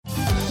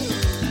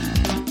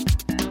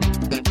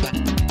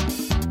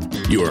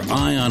Your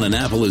Eye on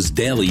Annapolis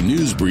daily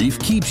news brief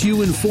keeps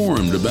you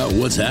informed about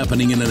what's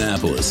happening in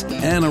Annapolis,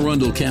 Anne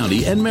Arundel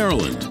County, and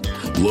Maryland.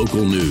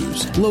 Local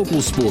news,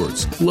 local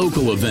sports,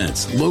 local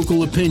events,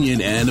 local opinion,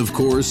 and, of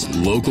course,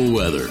 local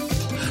weather.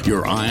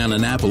 Your Eye on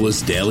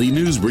Annapolis daily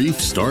news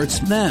brief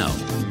starts now.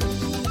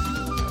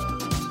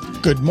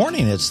 Good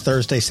morning. It's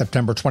Thursday,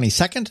 September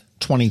 22nd,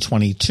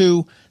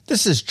 2022.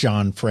 This is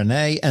John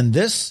Frenaye, and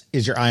this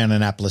is your Eye on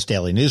Annapolis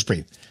daily news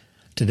brief.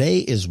 Today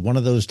is one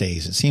of those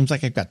days. It seems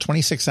like I've got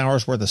 26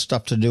 hours worth of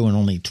stuff to do and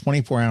only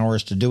 24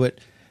 hours to do it.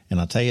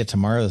 And I'll tell you,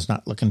 tomorrow is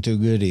not looking too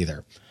good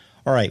either.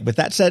 All right, with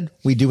that said,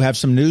 we do have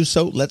some news,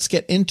 so let's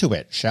get into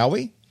it, shall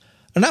we?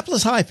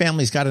 Annapolis High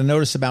families got a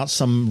notice about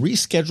some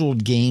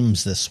rescheduled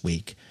games this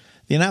week.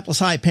 The Annapolis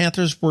High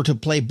Panthers were to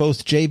play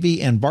both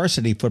JV and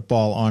varsity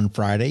football on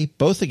Friday,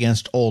 both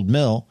against Old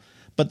Mill.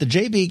 But the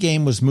JV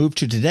game was moved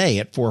to today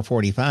at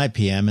 4:45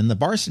 p.m., and the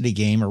varsity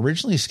game,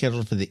 originally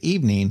scheduled for the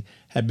evening,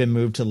 had been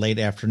moved to late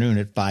afternoon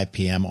at 5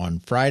 p.m. on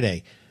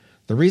Friday.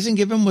 The reason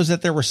given was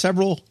that there were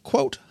several,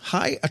 quote,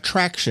 high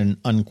attraction,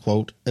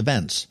 unquote,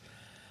 events.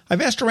 I've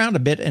asked around a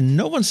bit, and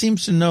no one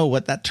seems to know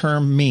what that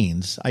term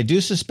means. I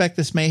do suspect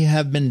this may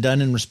have been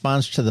done in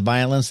response to the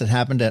violence that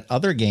happened at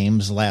other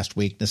games last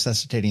week,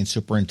 necessitating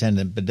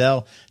Superintendent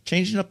Bedell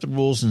changing up the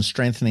rules and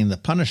strengthening the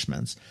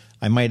punishments.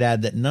 I might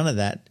add that none of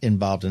that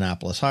involved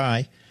Annapolis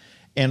High,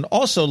 and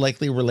also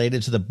likely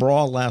related to the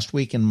brawl last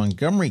week in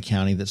Montgomery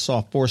County that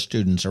saw 4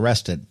 students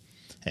arrested.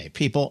 Hey,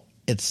 people,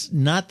 it's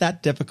not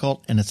that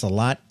difficult, and it's a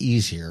lot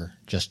easier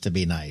just to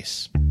be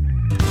nice.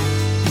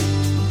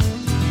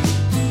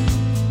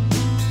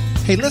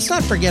 Hey, let's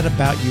not forget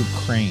about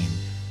Ukraine.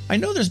 I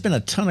know there's been a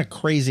ton of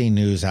crazy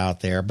news out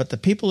there, but the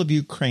people of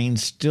Ukraine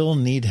still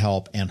need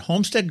help, and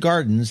Homestead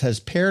Gardens has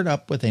paired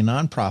up with a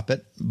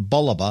nonprofit,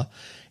 Bulaba,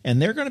 and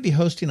they're going to be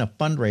hosting a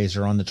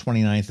fundraiser on the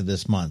 29th of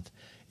this month.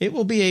 It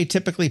will be a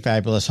typically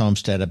fabulous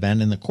homestead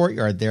event in the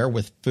courtyard there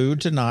with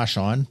food to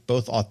nosh on,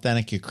 both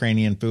authentic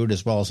Ukrainian food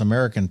as well as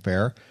American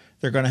fare.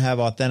 They're going to have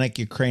authentic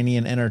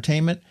Ukrainian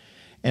entertainment,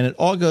 and it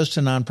all goes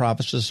to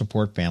nonprofits to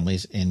support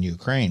families in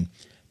Ukraine.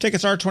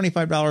 Tickets are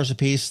 $25 a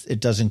piece. It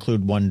does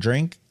include one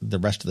drink. The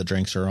rest of the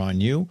drinks are on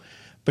you.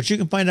 But you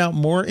can find out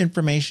more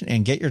information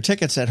and get your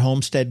tickets at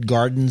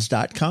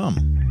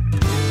homesteadgardens.com.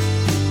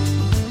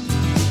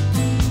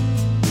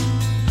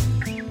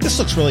 This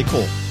looks really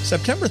cool.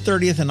 September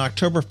 30th and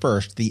October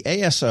 1st, the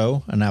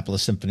ASO,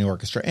 Annapolis Symphony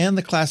Orchestra, and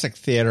the Classic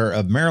Theater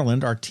of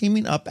Maryland are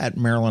teaming up at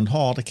Maryland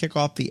Hall to kick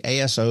off the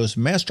ASO's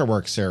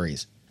Masterwork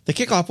Series. The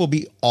kickoff will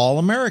be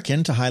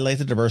all-American to highlight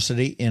the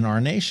diversity in our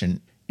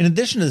nation. In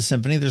addition to the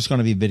symphony, there's going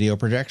to be video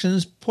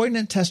projections,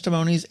 poignant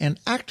testimonies, and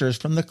actors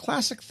from the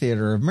Classic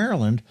Theater of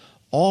Maryland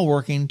all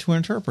working to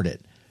interpret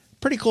it.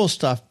 Pretty cool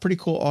stuff, pretty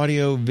cool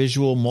audio,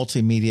 visual,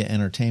 multimedia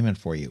entertainment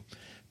for you.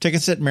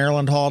 Tickets at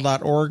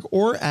marylandhall.org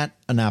or at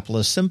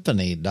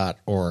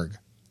annapolissymphony.org.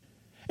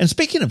 And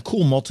speaking of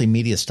cool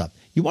multimedia stuff,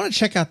 you want to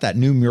check out that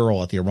new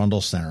mural at the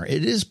Arundel Center.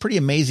 It is pretty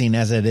amazing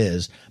as it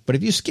is, but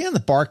if you scan the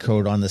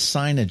barcode on the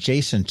sign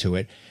adjacent to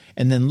it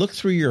and then look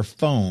through your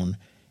phone,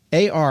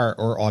 AR,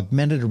 or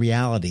augmented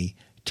reality,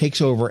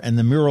 takes over and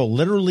the mural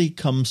literally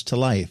comes to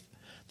life.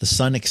 The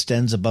sun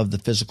extends above the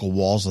physical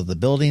walls of the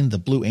building, the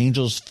blue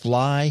angels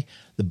fly,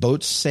 the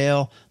boats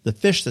sail, the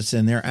fish that's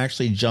in there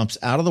actually jumps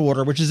out of the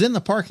water, which is in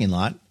the parking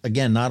lot,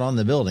 again, not on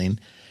the building,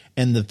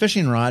 and the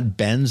fishing rod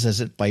bends as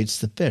it bites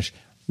the fish.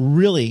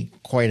 Really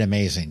quite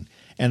amazing.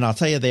 And I'll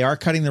tell you, they are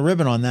cutting the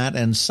ribbon on that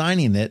and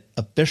signing it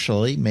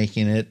officially,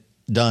 making it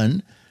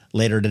done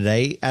later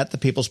today at the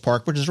People's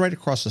Park, which is right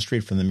across the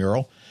street from the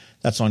mural.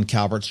 That's on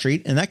Calvert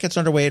Street, and that gets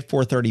underway at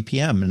 4:30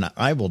 p.m., and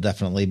I will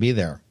definitely be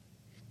there.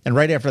 And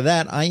right after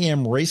that, I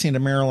am racing to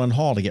Maryland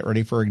Hall to get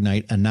ready for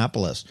Ignite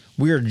Annapolis.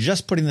 We are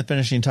just putting the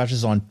finishing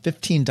touches on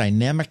 15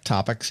 dynamic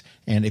topics,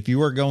 and if you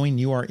are going,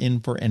 you are in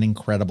for an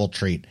incredible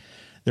treat.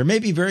 There may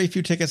be very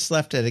few tickets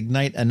left at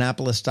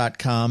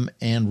igniteannapolis.com,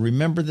 and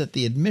remember that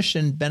the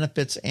admission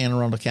benefits Anne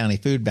Arundel County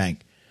Food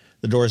Bank.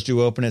 The doors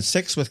do open at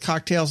 6 with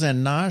cocktails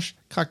and nosh.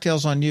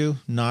 Cocktails on you,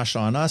 nosh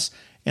on us,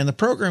 and the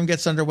program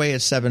gets underway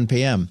at 7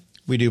 p.m.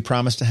 We do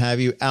promise to have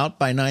you out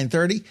by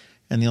 9:30,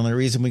 and the only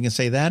reason we can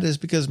say that is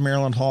because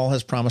Maryland Hall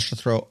has promised to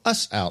throw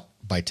us out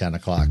by 10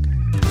 o'clock.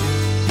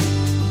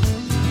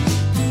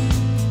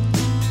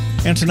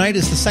 And tonight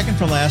is the second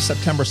from last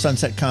September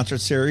Sunset Concert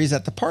Series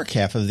at the park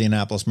half of the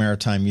Annapolis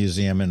Maritime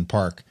Museum and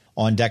Park.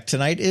 On deck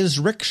tonight is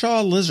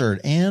Rickshaw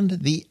Lizard and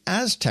the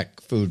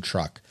Aztec food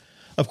truck.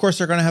 Of course,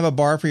 they're going to have a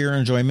bar for your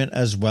enjoyment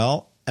as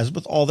well. As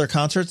with all their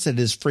concerts, it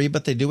is free,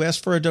 but they do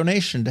ask for a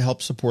donation to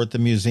help support the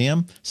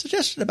museum,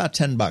 suggested about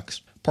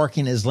 $10.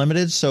 Parking is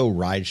limited, so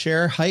ride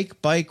share,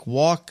 hike, bike,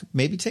 walk,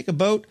 maybe take a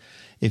boat.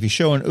 If you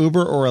show an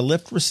Uber or a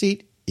Lyft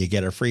receipt, you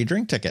get a free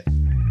drink ticket.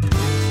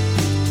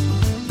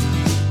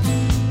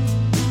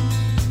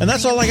 And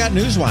that's all I got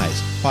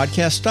news-wise.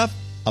 Podcast stuff,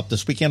 up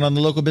this weekend on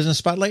the Local Business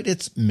Spotlight,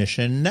 it's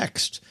Mission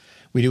Next.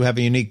 We do have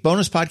a unique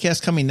bonus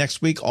podcast coming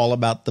next week all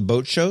about the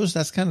boat shows.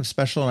 That's kind of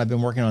special, and I've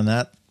been working on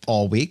that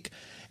all week.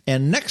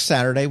 And next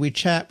Saturday, we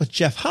chat with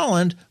Jeff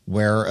Holland,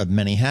 wearer of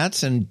many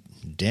hats, and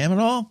damn it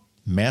all,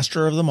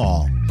 master of them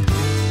all.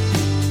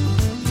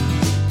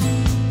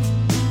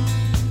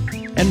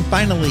 And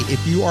finally,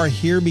 if you are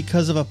here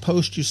because of a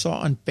post you saw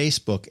on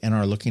Facebook and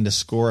are looking to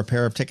score a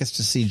pair of tickets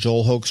to see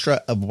Joel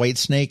Hoekstra of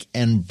Whitesnake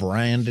and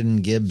Brandon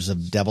Gibbs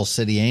of Devil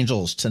City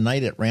Angels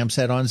tonight at Ram's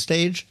Head on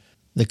stage,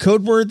 the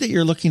code word that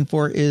you're looking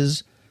for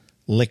is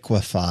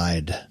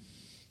liquefied.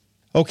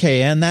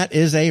 Okay, and that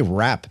is a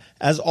wrap.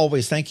 As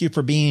always, thank you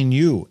for being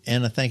you,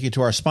 and a thank you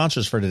to our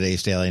sponsors for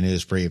today's Daily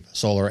News Brief: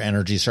 Solar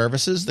Energy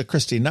Services, the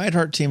Christy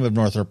Neidhart team of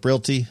Northrop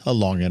Realty, a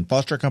Long and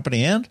Foster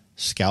Company, and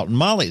Scout and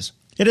Molly's.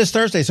 It is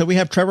Thursday, so we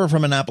have Trevor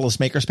from Annapolis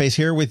Makerspace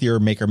here with your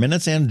Maker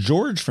Minutes, and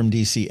George from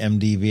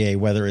DCMDVA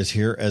Weather is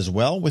here as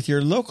well with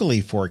your locally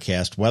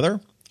forecast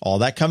weather. All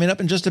that coming up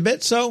in just a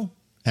bit, so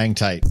hang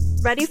tight.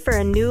 Ready for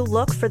a new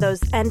look for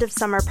those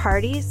end-of-summer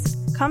parties?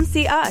 Come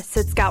see us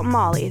at Scout and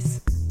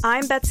Molly's.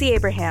 I'm Betsy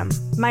Abraham.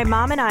 My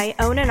mom and I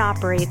own and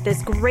operate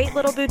this great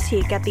little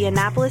boutique at the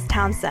Annapolis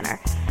Town Center.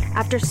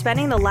 After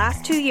spending the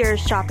last 2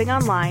 years shopping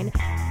online,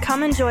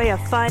 come enjoy a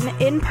fun,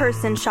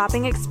 in-person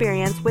shopping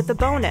experience with a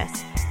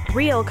bonus: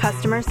 real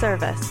customer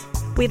service.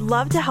 We'd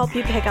love to help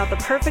you pick out the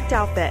perfect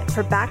outfit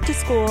for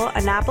back-to-school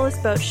Annapolis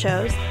boat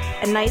shows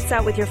and nights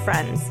out with your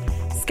friends.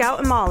 Scout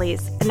and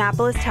Molly's,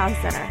 Annapolis Town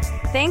Center.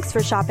 Thanks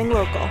for shopping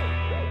local.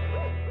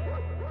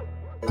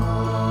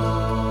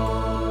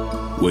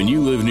 When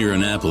you live near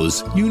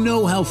Annapolis, you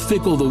know how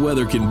fickle the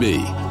weather can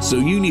be, so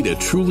you need a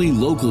truly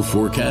local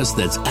forecast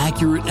that's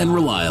accurate and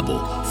reliable.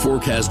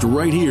 Forecast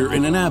right here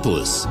in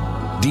Annapolis.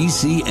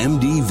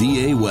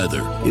 DCMDVA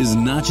Weather is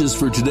not just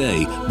for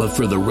today, but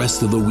for the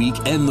rest of the week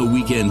and the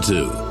weekend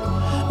too.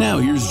 Now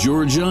here's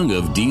George Young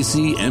of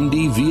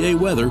DCMDVA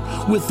Weather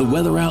with the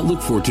weather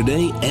outlook for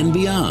today and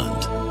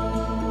beyond.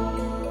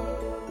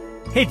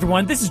 Hey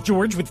everyone, this is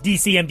George with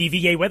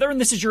DCMDVA Weather,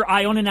 and this is your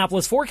Eye on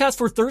Annapolis forecast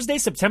for Thursday,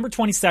 September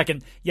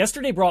 22nd.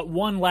 Yesterday brought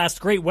one last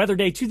great weather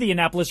day to the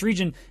Annapolis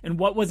region in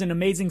what was an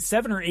amazing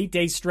 7 or 8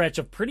 day stretch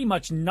of pretty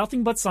much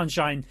nothing but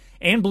sunshine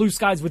and blue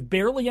skies with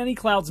barely any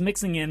clouds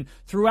mixing in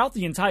throughout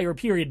the entire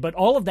period. But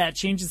all of that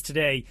changes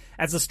today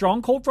as a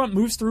strong cold front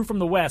moves through from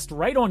the west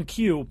right on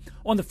cue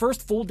on the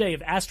first full day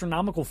of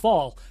astronomical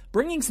fall,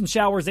 bringing some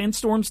showers and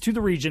storms to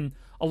the region,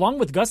 along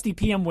with gusty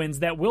PM winds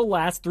that will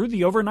last through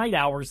the overnight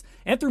hours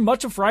and through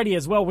much of Friday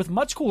as well, with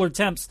much cooler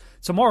temps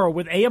tomorrow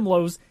with AM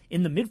lows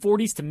in the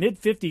mid-40s to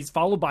mid-50s,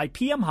 followed by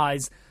PM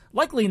highs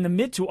likely in the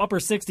mid to upper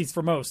 60s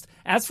for most.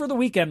 As for the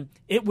weekend,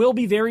 it will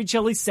be very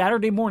chilly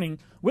Saturday morning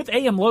with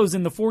AM lows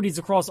in the 40s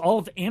across all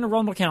of Anne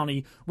Arundel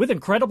County, with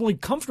incredibly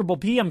comfortable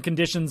PM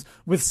conditions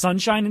with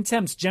sunshine and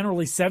temps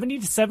generally 70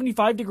 to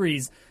 75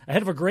 degrees,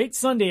 ahead of a great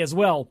Sunday as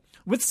well,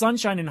 with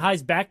sunshine and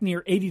highs back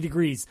near 80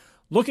 degrees.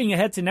 Looking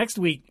ahead to next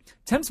week,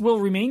 temps will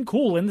remain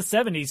cool in the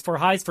 70s for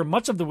highs for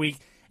much of the week,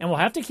 and we'll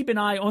have to keep an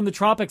eye on the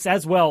tropics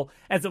as well,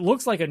 as it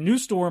looks like a new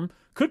storm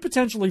could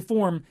potentially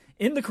form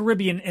in the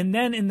Caribbean, and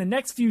then in the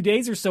next few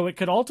days or so, it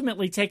could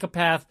ultimately take a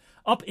path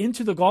up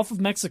into the Gulf of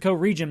Mexico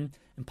region,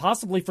 and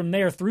possibly from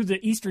there through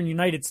the eastern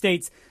United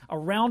States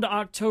around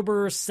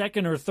October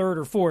 2nd or 3rd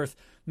or 4th,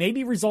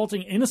 maybe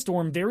resulting in a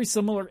storm very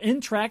similar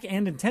in track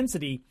and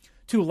intensity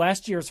to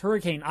last year's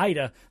Hurricane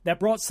Ida that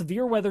brought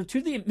severe weather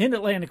to the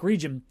mid-Atlantic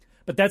region.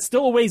 But that's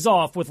still a ways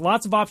off, with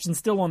lots of options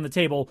still on the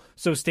table,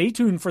 so stay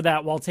tuned for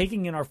that while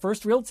taking in our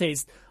first real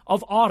taste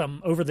of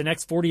autumn over the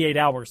next 48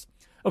 hours.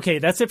 Okay,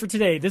 that's it for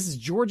today. This is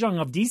George Young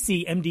of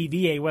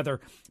DCMDVA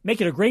Weather.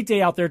 Make it a great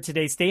day out there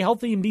today. Stay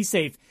healthy and be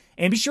safe.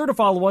 And be sure to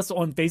follow us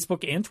on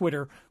Facebook and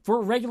Twitter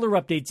for regular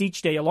updates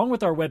each day, along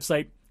with our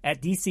website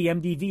at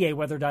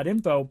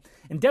dcmdvaweather.info.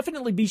 And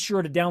definitely be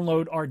sure to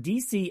download our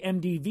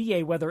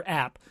DCMDVA Weather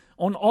app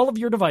on all of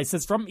your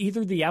devices from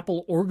either the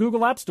Apple or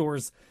Google App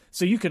Stores,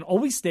 so you can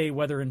always stay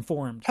weather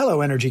informed. Hello,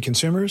 energy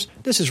consumers.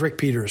 This is Rick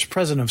Peters,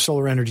 president of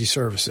Solar Energy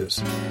Services.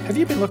 Have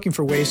you been looking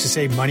for ways to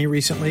save money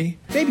recently?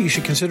 Maybe you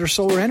should consider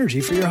solar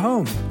energy for your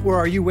home. Or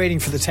are you waiting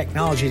for the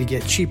technology to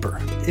get cheaper?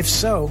 If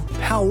so,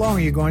 how long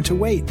are you going to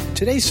wait?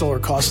 Today's solar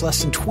costs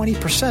less than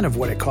 20% of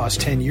what it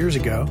cost 10 years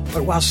ago.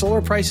 But while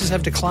solar prices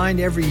have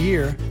declined every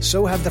year,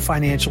 so have the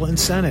financial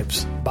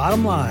incentives.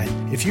 Bottom line,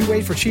 if you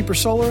wait for cheaper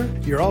solar,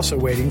 you're also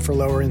waiting for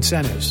lower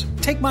incentives.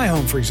 Take my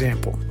home, for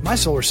example. My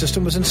solar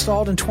system was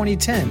installed in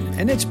 2010,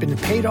 and it's been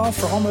paid off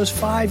for almost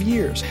 5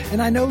 years,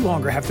 and I no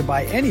longer have to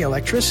buy any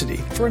electricity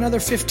for another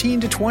 15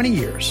 to 20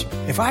 years.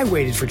 If I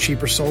waited for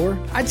cheaper solar,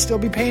 I'd still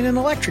be paying an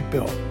electric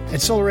bill.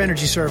 At Solar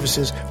Energy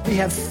Services, we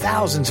have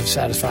thousands of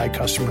satisfied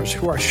customers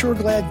who are sure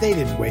glad they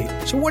didn't wait.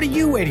 So what are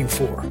you waiting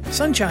for?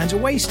 Sunshine's a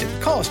wasted.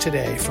 Call us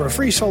today for a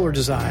free solar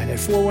design at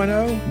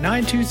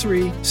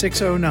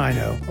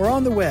 410-923-6090 or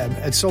on the web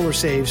at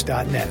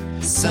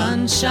solarsaves.net.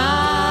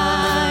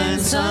 Sunshine,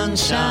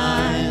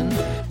 sunshine,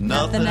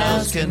 nothing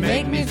else can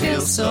make me feel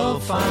so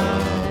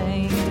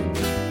fine.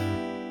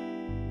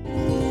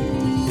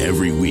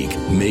 Every week,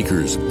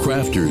 makers,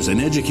 crafters, and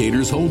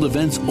educators hold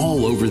events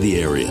all over the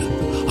area.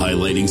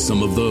 Highlighting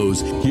some of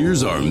those,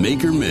 here's our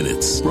Maker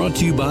Minutes, brought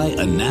to you by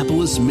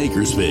Annapolis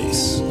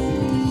Makerspace.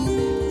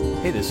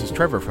 Hey, this is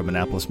Trevor from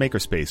Annapolis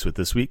Makerspace with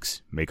this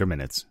week's Maker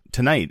Minutes.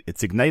 Tonight,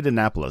 it's Ignite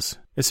Annapolis.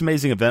 This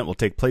amazing event will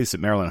take place at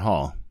Maryland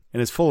Hall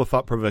and is full of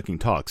thought-provoking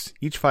talks,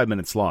 each 5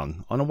 minutes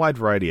long, on a wide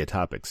variety of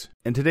topics.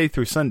 And today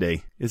through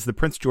Sunday is the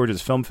Prince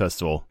George's Film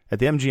Festival at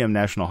the MGM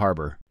National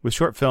Harbor, with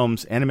short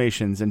films,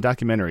 animations, and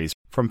documentaries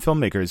from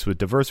filmmakers with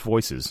diverse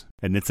voices.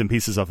 At Knits and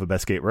Pieces off of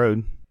Bestgate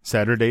Road,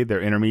 Saturday,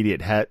 their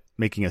intermediate hat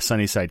making a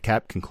Sunnyside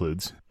cap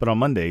concludes, but on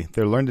Monday,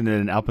 their Learned in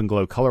an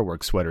Alpenglow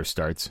Colorwork sweater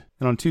starts,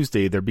 and on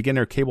Tuesday, their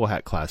beginner cable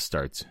hat class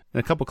starts.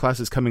 And a couple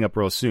classes coming up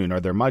real soon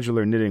are their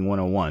Modular Knitting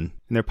 101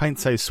 and their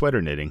pint-sized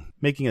sweater knitting,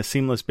 making a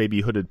seamless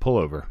baby hooded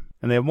pullover.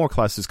 And they have more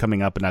classes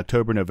coming up in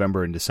October,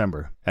 November, and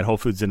December. At Whole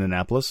Foods in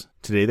Annapolis,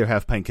 today their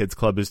Half Pint Kids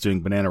Club is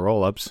doing banana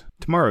roll-ups.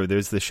 Tomorrow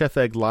there's the Chef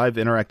Egg Live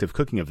Interactive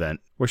Cooking event,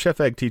 where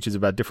Chef Egg teaches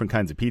about different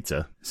kinds of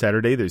pizza.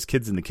 Saturday there's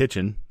Kids in the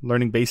Kitchen,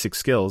 learning basic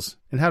skills,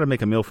 and how to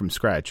make a meal from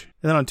scratch.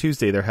 And then on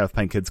Tuesday their Half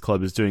Pint Kids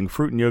Club is doing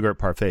fruit and yogurt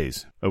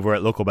parfaits. Over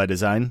at Local by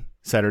Design,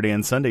 Saturday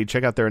and Sunday,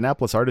 check out their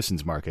Annapolis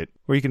Artisans Market,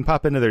 where you can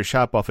pop into their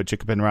shop off of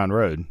Chickapin Round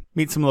Road,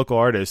 meet some local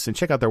artists, and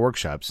check out their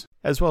workshops,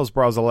 as well as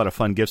browse a lot of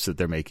fun gifts that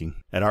they're making.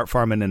 At Art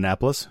Farm in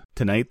Annapolis,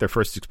 tonight, their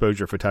first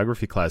exposure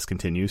photography class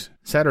continues.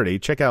 Saturday,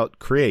 check out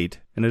Create,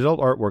 an adult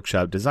art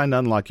workshop designed to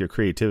unlock your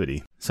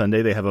creativity.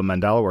 Sunday, they have a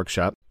mandala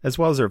workshop, as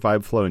well as their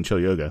Vibe Flow and Chill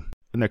Yoga.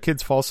 And their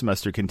kids' fall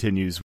semester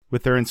continues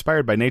with their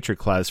Inspired by Nature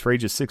class for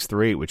ages 6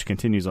 through 8, which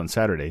continues on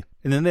Saturday.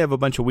 And then they have a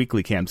bunch of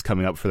weekly camps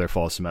coming up for their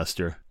fall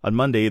semester. On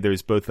Monday,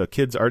 there's both a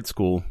kids' art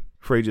school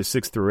for ages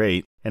 6 through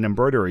 8 and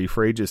embroidery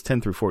for ages 10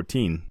 through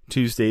 14.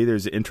 Tuesday,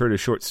 there's an intro to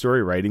short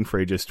story writing for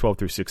ages 12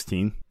 through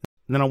 16.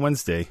 And then on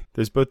Wednesday,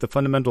 there's both the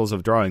fundamentals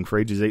of drawing for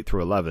ages 8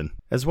 through 11,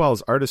 as well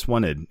as Artist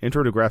Wanted,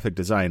 intro to graphic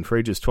design for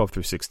ages 12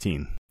 through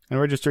 16. And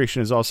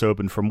registration is also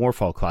open for more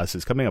fall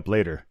classes coming up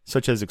later,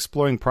 such as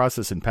exploring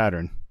process and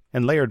pattern,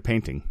 and layered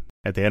painting.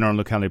 At the Anne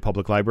Arundel County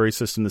Public Library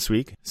System this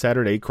week,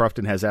 Saturday,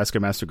 Crofton has Ask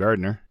a Master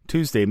Gardener.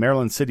 Tuesday,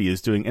 Maryland City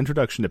is doing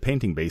Introduction to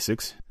Painting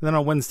Basics. And then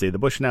on Wednesday, the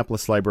Bush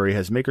Annapolis Library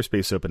has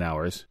Makerspace open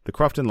hours. The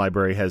Crofton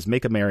Library has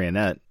Make a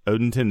Marionette.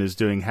 Odenton is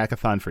doing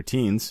Hackathon for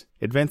Teens.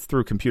 Advance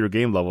through computer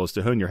game levels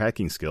to hone your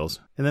hacking skills.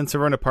 And then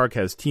Severna Park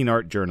has Teen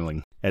Art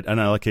Journaling. At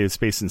Unallocated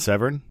Space in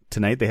Severn,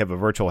 tonight they have a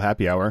virtual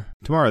happy hour.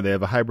 Tomorrow they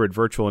have a hybrid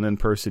virtual and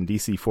in-person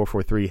DC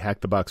 443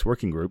 Hack the Box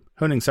working group,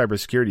 honing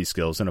cybersecurity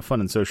skills in a fun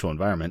and social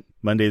environment.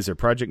 Monday is their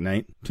project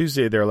night.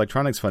 Tuesday, their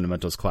electronics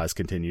fundamentals class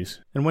continues.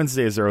 And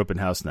Wednesday is their open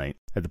house night.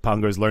 At the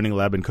Pongo's Learning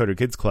Lab and Coder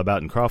Kids Club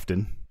out in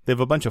Crofton, they have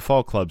a bunch of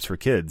fall clubs for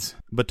kids.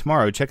 But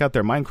tomorrow, check out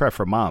their Minecraft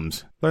for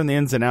Moms. Learn the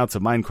ins and outs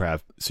of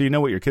Minecraft so you know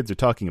what your kids are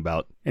talking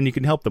about, and you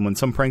can help them when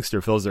some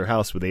prankster fills their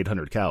house with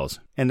 800 cows.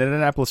 And at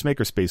Annapolis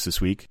Makerspace this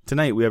week,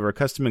 tonight we have our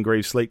custom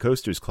engraved slate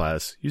coasters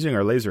class using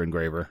our laser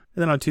engraver.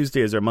 And then on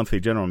Tuesday is our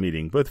monthly general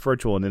meeting, both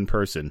virtual and in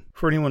person,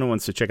 for anyone who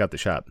wants to check out the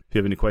shop. If you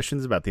have any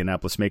questions about the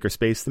Annapolis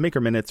Makerspace, the Maker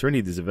Minutes, or any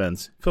of these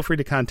events, feel free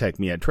to contact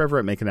me at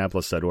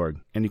trevor@makeannapolis.org.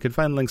 And you can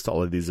find links to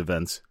all of these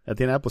events at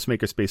the Annapolis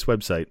Makerspace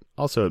website,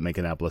 also at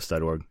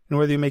makeannapolis.org. And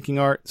whether you're making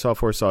art,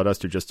 software,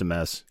 sawdust, or just a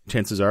mess,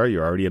 chances are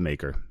you're already a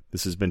maker.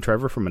 This has been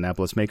Trevor from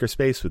Annapolis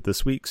Makerspace with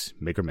this week's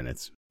Maker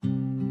Minutes.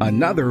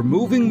 Another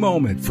moving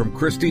moment from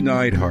Christy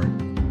Neidhart.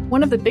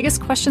 One of the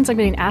biggest questions I'm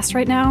getting asked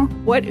right now,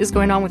 what is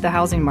going on with the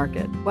housing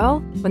market?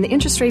 Well, when the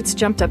interest rates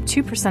jumped up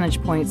 2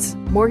 percentage points,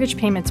 mortgage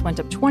payments went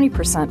up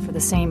 20% for the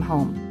same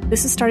home.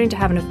 This is starting to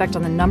have an effect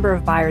on the number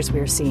of buyers we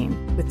are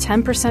seeing, with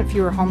 10%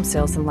 fewer home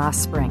sales than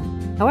last spring.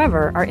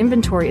 However, our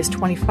inventory is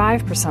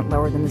 25%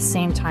 lower than the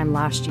same time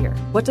last year.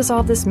 What does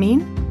all this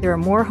mean? There are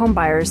more home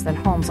buyers than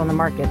homes on the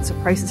market, so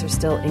prices are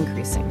still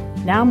increasing.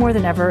 Now more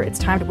than ever, it's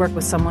time to work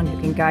with someone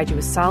who can guide you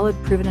with solid,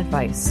 proven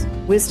advice.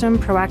 Wisdom,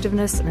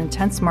 proactiveness, and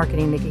intense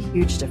marketing make a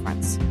huge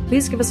difference.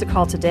 Please give us a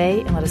call today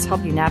and let us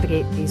help you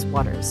navigate these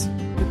waters.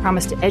 We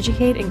promise to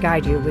educate and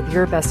guide you with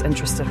your best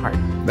interest at heart.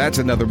 That's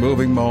another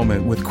moving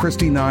moment with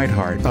Christy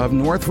Neidhart of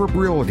Northrop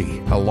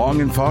Realty, a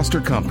Long & Foster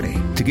company.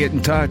 To get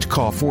in touch,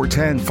 call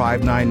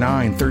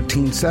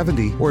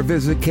 410-599-1370 or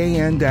visit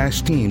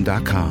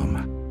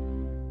kn-team.com.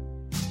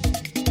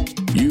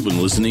 You've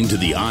been listening to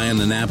the Eye on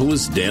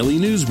Annapolis Daily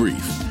News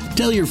Brief.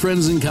 Tell your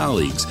friends and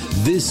colleagues,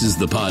 this is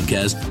the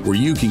podcast where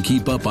you can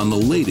keep up on the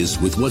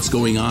latest with what's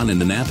going on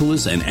in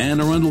Annapolis and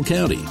Anne Arundel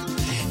County.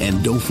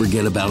 And don't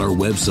forget about our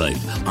website,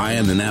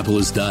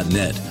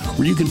 eyeonannapolis.net,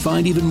 where you can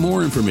find even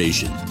more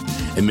information.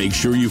 And make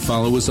sure you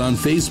follow us on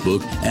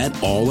Facebook at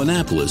All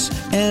Annapolis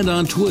and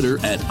on Twitter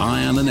at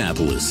Eye on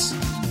Annapolis.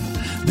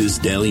 This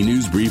Daily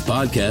News Brief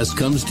podcast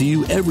comes to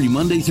you every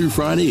Monday through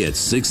Friday at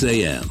 6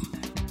 a.m.